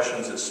asking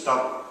questions that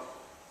stumped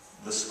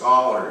the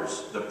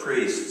scholars, the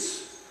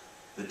priests,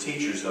 the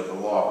teachers of the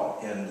law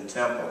in the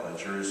temple in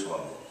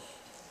Jerusalem.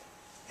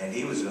 And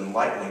he was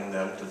enlightening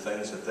them to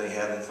things that they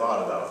hadn't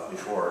thought about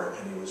before,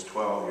 and he was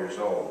 12 years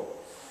old.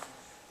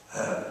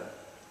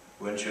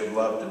 Wouldn't you have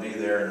loved to be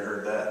there and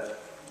heard that?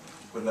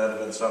 Wouldn't that have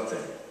been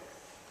something?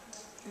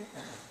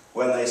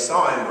 When they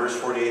saw him, verse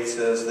 48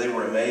 says, they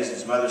were amazed.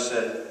 His mother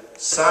said,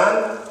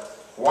 "Son,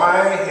 why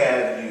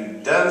have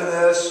you done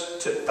this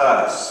to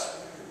us?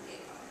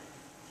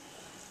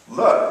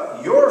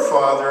 Look, your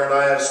father and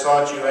I have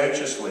sought you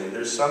anxiously."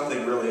 There's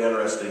something really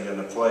interesting in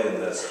the play in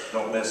this.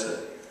 Don't miss it.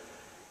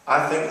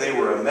 I think they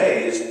were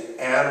amazed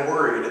and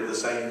worried at the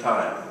same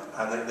time.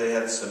 I think they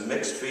had some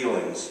mixed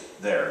feelings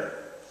there.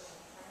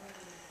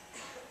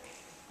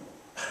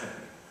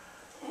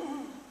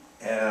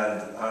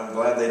 And I'm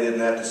glad they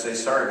didn't have to say,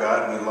 "Sorry,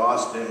 God, we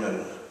lost him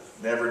and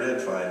never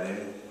did find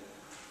him."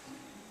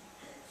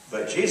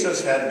 But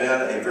Jesus had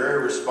been a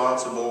very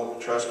responsible,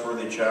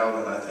 trustworthy child,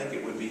 and I think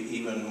it would be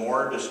even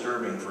more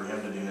disturbing for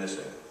him to be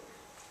missing.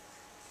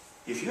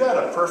 If you had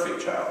a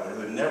perfect child who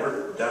had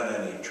never done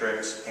any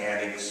tricks,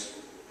 antics,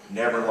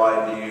 never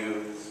lied to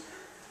you,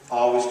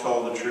 always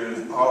told the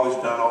truth, always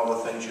done all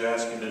the things you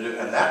asked him to do,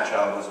 and that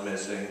child was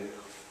missing.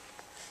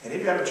 Any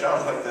of you have a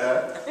child like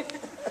that?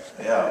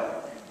 Yeah.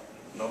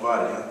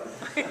 Nobody, huh?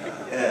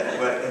 Yeah,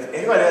 but if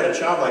anybody had a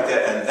child like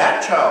that, and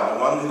that child,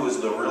 the one who was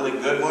the really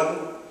good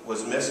one,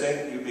 was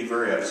missing, you'd be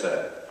very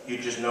upset. You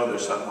just know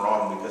there's something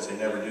wrong because they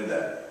never do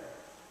that.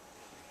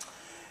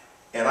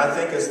 And I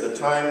think as the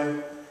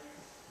time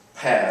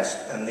passed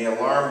and the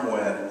alarm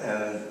went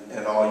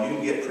and all,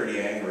 you get pretty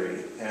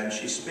angry. And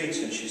she speaks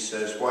and she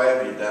says, "Why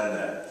have you done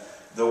that?"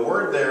 The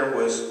word there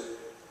was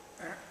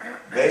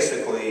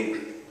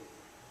basically,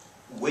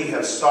 "We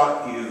have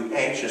sought you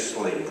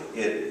anxiously."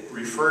 It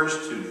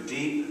refers to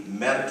deep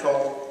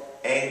mental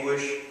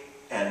anguish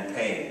and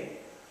pain.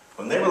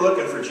 When they were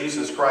looking for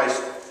Jesus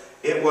Christ,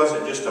 it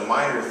wasn't just a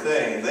minor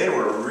thing. They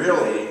were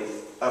really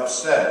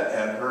upset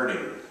and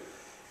hurting.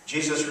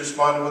 Jesus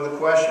responded with a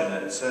question.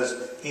 It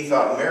says he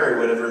thought Mary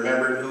would have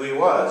remembered who he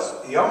was.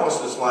 He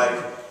almost is like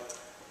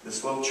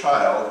this little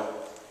child,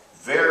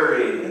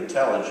 very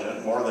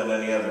intelligent, more than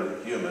any other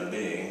human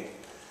being,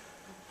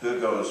 who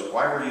goes,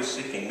 "Why were you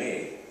seeking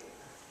me?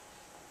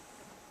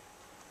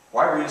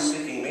 Why were you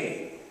seeking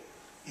me?"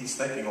 He's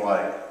thinking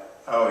like,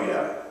 "Oh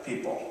yeah,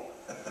 people."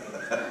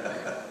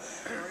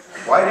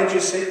 "Why did you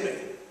seek me?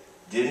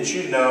 Didn't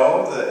you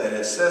know that," and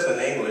it says in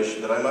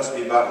English, "that I must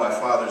be about my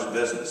Father's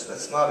business."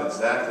 That's not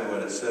exactly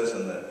what it says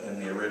in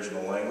the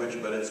original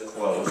language, but it's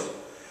close.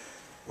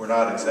 We're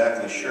not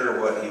exactly sure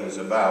what he was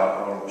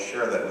about. I'll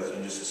share that with you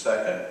in just a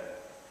second.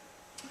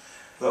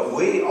 But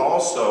we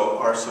also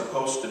are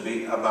supposed to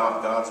be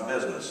about God's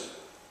business.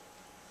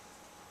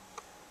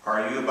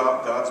 Are you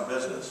about God's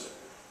business?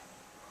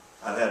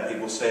 I've had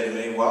people say to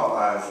me, "Well,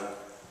 I've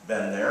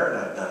been there and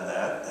I've done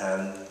that,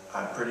 and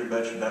I've pretty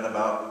much been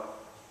about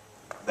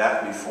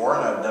that before,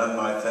 and I've done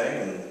my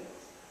thing, and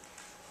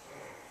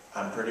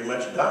I'm pretty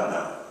much done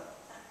now."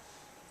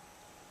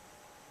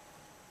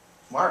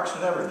 Mark's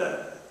never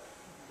done.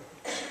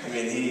 I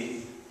mean,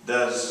 he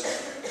does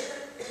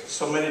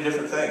so many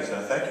different things. And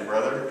I thank you,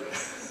 brother.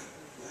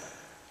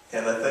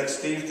 And I thank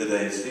Steve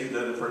today. Steve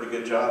did a pretty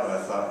good job,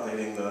 I thought,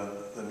 leading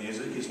the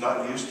music. He's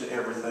not used to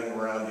everything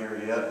around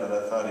here yet, but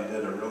I thought he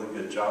did a really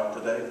good job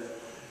today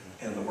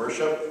in the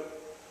worship.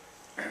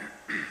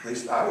 At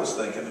least I was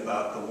thinking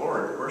about the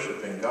Lord,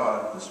 worshiping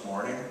God this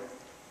morning.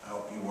 I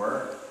hope you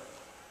were.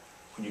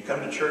 When you come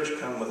to church,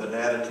 come with an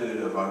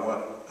attitude of, I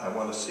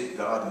want to seek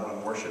God and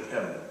want to worship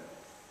him.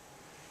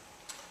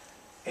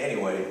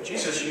 Anyway,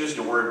 Jesus used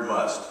the word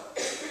 "must."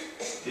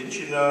 Didn't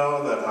you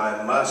know that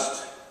I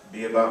must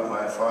be about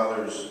my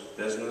Father's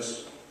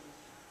business?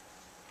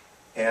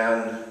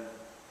 And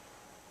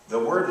the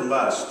word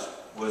 "must"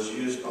 was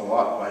used a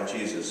lot by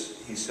Jesus.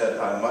 He said,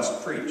 "I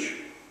must preach,"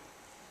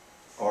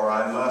 or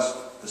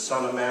the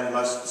Son of Man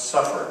must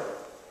suffer,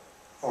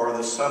 or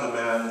the Son of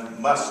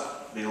Man must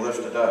be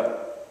lifted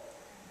up.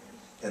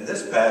 In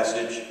this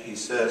passage, he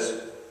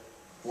says,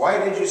 "Why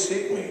did you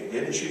seek me?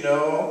 Didn't you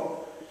know?"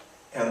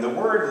 And the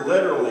word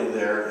literally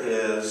there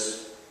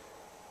is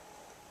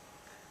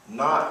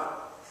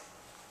not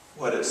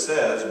what it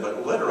says,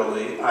 but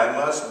literally, "I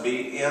must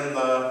be in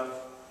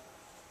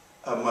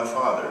of my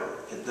Father."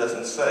 It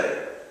doesn't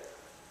say.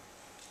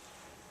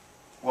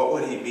 What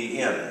would he be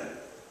in?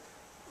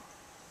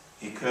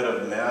 He could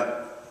have meant,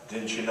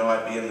 "Didn't you know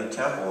I'd be in the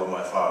temple of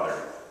my Father?"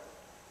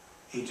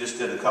 He just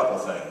did a couple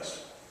things.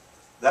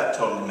 That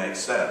totally makes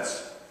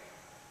sense.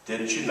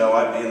 Didn't you know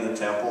I'd be in the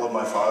temple of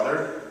my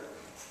Father?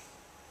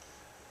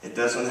 It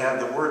doesn't have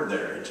the word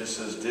there. It just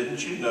says,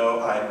 didn't you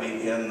know I'd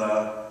be in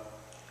the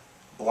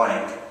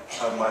blank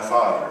of my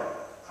Father?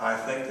 I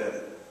think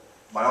that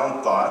my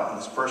own thought, and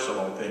this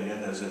personal opinion,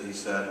 is that he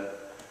said,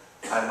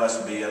 I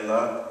must be in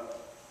the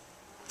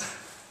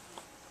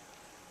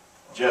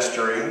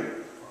gesturing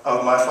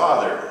of my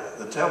Father.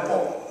 The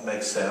temple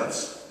makes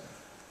sense.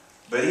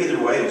 But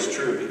either way is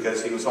true,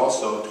 because he was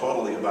also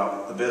totally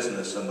about the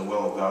business and the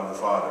will of God the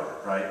Father,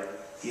 right?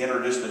 He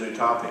introduced a new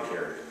topic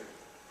here.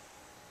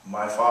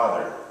 My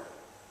Father.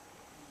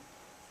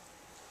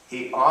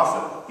 He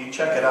often, you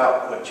check it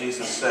out what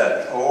Jesus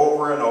said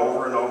over and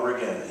over and over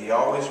again. He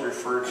always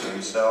referred to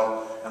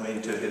himself,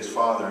 to his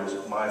Father as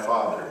my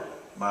Father,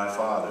 my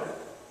Father,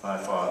 my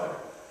Father.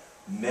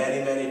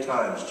 Many, many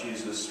times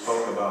Jesus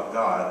spoke about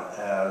God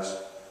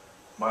as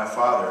my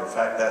Father. In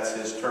fact, that's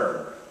his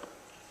term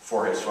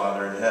for his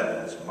Father in heaven,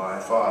 is my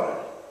Father.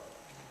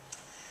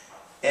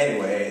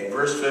 Anyway,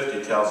 verse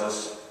 50 tells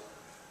us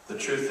the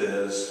truth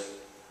is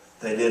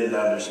they didn't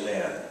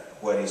understand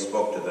what he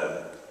spoke to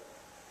them.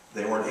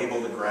 They weren't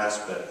able to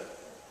grasp it.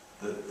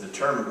 The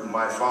term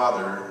my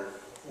Father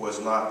was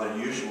not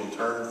the usual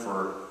term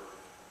for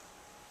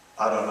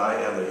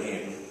Adonai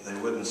Elohim. They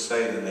wouldn't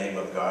say the name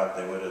of God.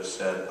 They would have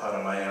said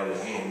Adonai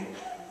Elohim.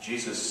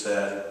 Jesus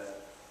said,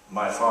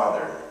 my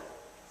Father.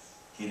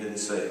 He didn't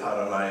say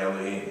Adonai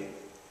Elohim.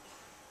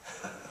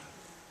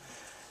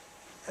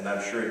 And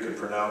I'm sure he could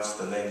pronounce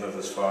the name of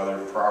his Father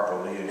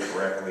properly and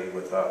correctly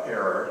without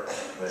error,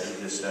 but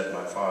he just said,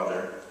 my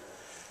Father.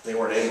 They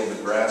weren't able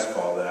to grasp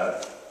all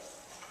that.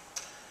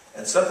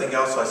 And something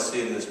else I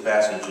see in this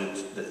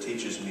passage that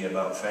teaches me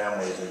about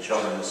families and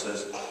children, it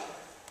says,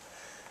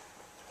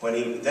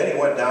 then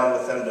he went down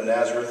with them to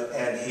Nazareth,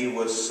 and he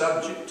was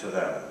subject to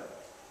them.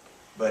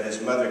 But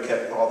his mother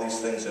kept all these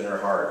things in her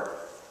heart.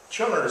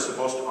 Children are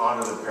supposed to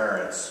honor their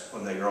parents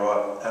when they grow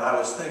up. And I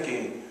was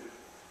thinking,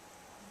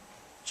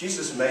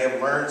 Jesus may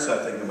have learned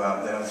something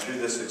about them through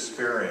this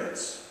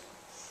experience.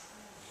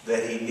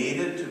 That he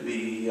needed to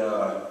be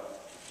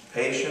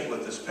patient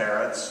with his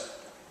parents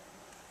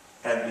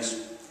and be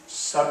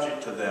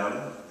subject to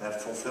them.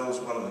 That fulfills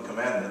one of the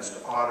commandments,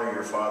 to honor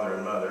your father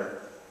and mother.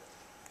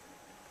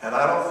 And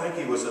I don't think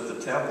he was at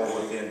the temple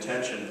with the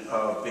intention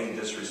of being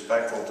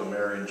disrespectful to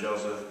Mary and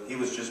Joseph. He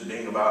was just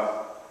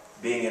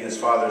being in his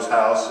father's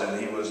house, and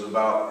he was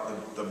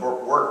about the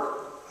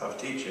work of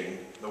teaching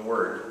the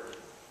word.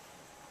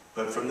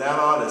 But from that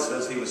on, it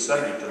says he was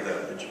subject to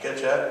them. Did you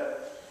catch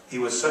that? He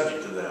was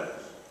subject to them.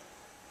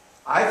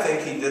 I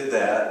think he did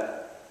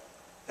that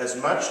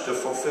as much to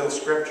fulfill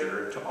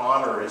Scripture, to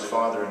honor his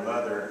father and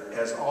mother,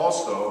 as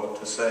also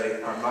to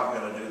say, I'm not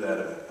going to do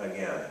that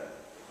again.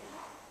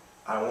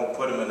 I won't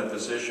put them in a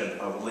position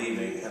of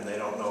leaving and they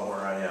don't know where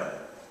I am.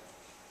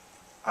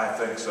 I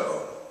think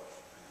so.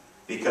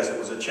 Because it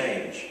was a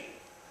change.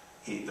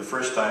 The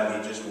first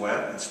time he just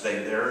went and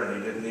stayed there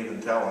and he didn't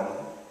even tell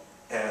them.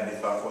 And he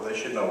thought, well, they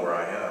should know where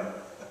I am.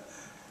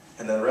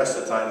 And then the rest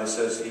of the time it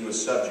says he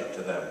was subject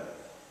to them.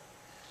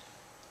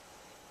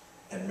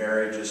 And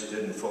Mary just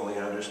didn't fully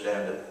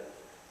understand it.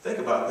 Think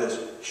about this.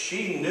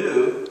 She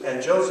knew,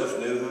 and Joseph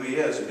knew who he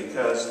is,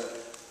 because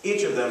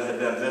each of them had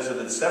been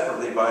visited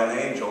separately by an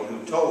angel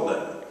who told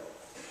them.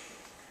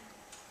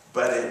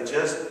 But it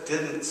just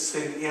didn't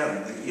sink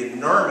in, the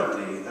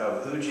enormity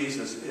of who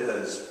Jesus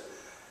is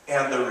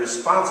and the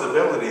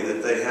responsibility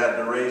that they had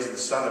to raise the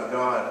Son of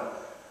God.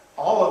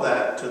 All of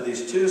that to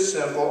these two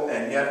simple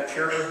and yet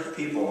pure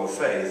people of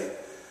faith,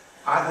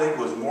 I think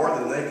was more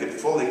than they could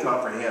fully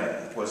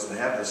comprehend, was to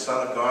have the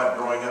Son of God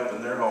growing up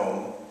in their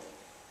home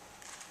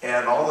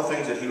and all the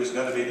things that he was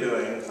going to be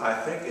doing. I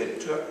think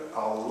it took a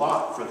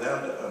lot for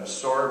them to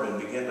absorb and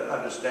begin to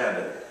understand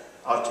it.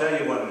 I'll tell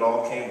you when it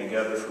all came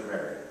together for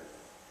Mary.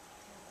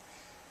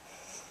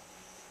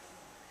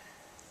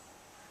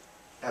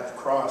 At the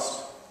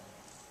cross.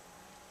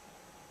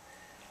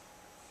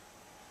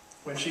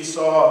 When she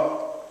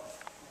saw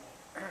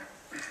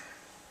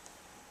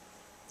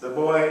the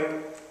boy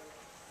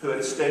who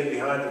had stayed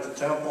behind at the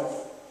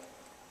temple,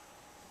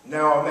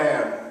 now a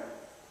man,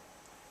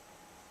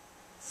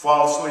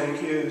 falsely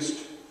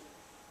accused,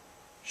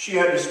 she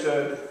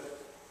understood,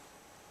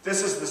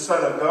 this is the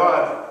Son of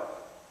God,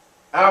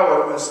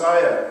 our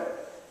Messiah,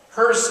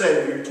 her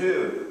Savior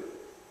too,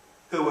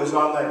 who was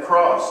on that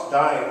cross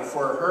dying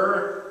for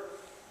her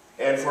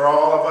and for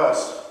all of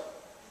us.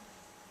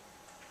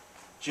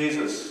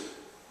 Jesus,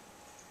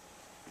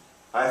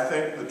 I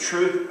think the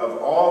truth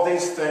of all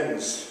these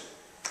things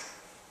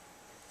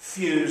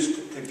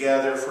fused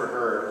together for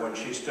her when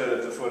she stood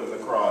at the foot of the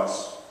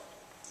cross.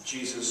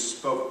 Jesus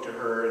spoke to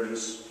her, and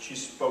she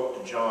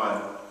spoke to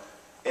John.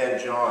 And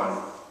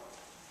John,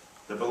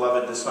 the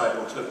beloved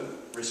disciple, took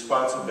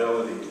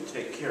responsibility to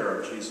take care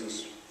of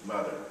Jesus'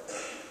 mother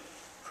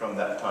from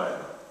that time.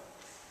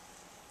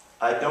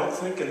 I don't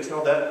think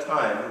until that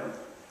time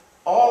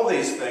all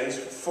these things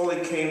fully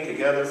came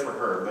together for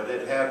her, but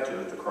it had to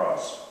at the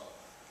cross.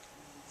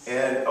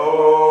 And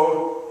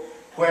oh,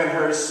 when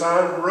her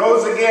son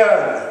rose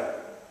again,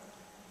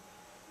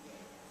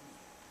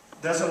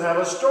 doesn't have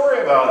a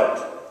story about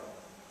it.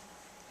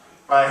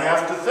 I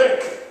have to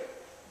think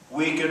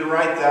we could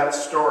write that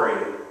story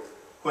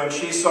when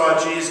she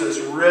saw Jesus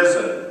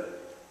risen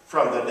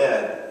from the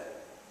dead.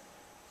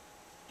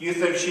 Do you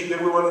think she'd be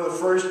one of the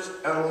first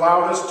and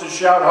loudest to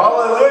shout,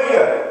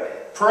 "Hallelujah!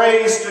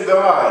 Praise to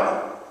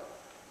God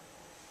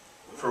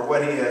for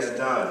what he has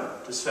done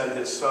to send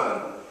his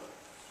Son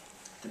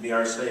to be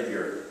our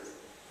Savior"?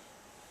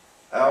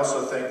 I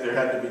also think there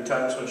had to be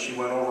times when she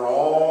went over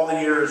all the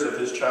years of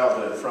his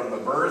childhood, from the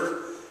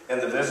birth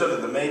and the visit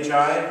of the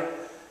Magi.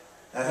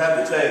 I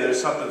had to tell you,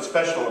 there's something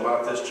special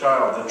about this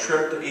child. The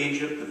trip to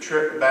Egypt, the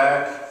trip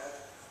back,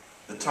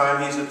 the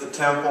time he's at the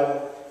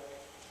temple.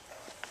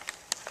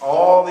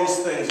 All these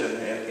things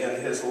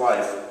in his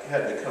life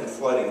had to come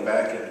flooding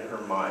back into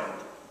her mind.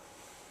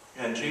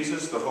 And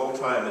Jesus, the whole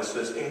time, it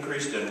says,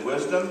 increased in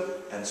wisdom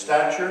and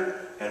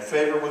stature and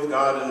favor with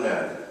God and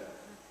men.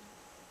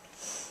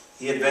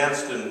 He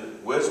advanced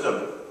in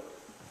wisdom.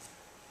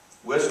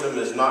 Wisdom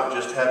is not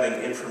just having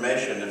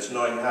information, it's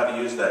knowing how to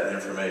use that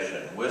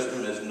information.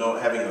 Wisdom is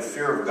having a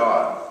fear of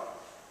God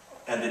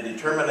and a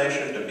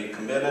determination to be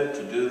committed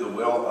to do the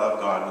will of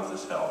God with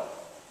his help.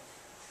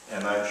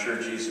 And I'm sure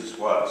Jesus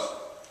was.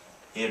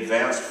 He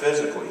advanced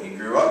physically. He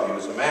grew up. He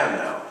was a man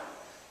now.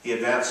 He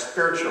advanced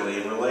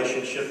spiritually in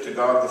relationship to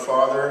God the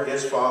Father,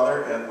 his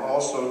Father, and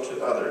also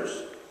to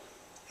others.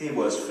 He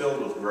was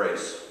filled with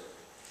grace.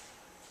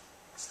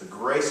 It's the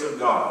grace of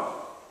God.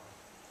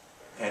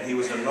 And he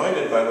was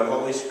anointed by the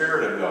Holy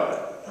Spirit of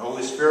God. The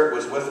Holy Spirit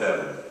was with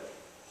him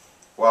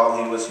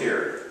while he was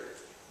here.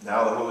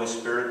 Now the Holy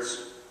Spirit's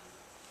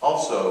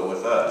also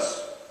with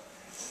us.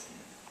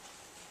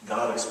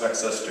 God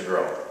expects us to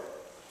grow.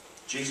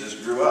 Jesus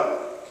grew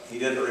up. He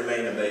didn't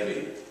remain a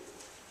baby.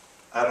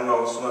 I don't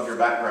know some of your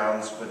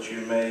backgrounds, but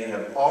you may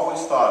have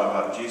always thought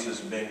about Jesus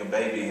being a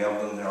baby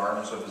held in the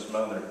arms of his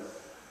mother.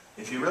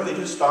 If you really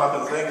just stop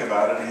and think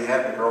about it, he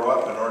had to grow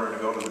up in order to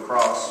go to the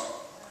cross.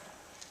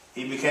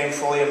 He became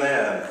fully a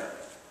man,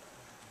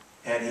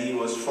 and he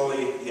was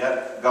fully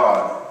yet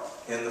God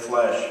in the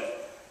flesh.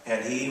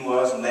 And he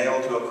was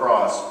nailed to a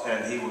cross,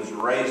 and he was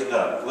raised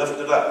up,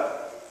 lifted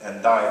up,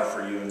 and died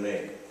for you and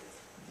me.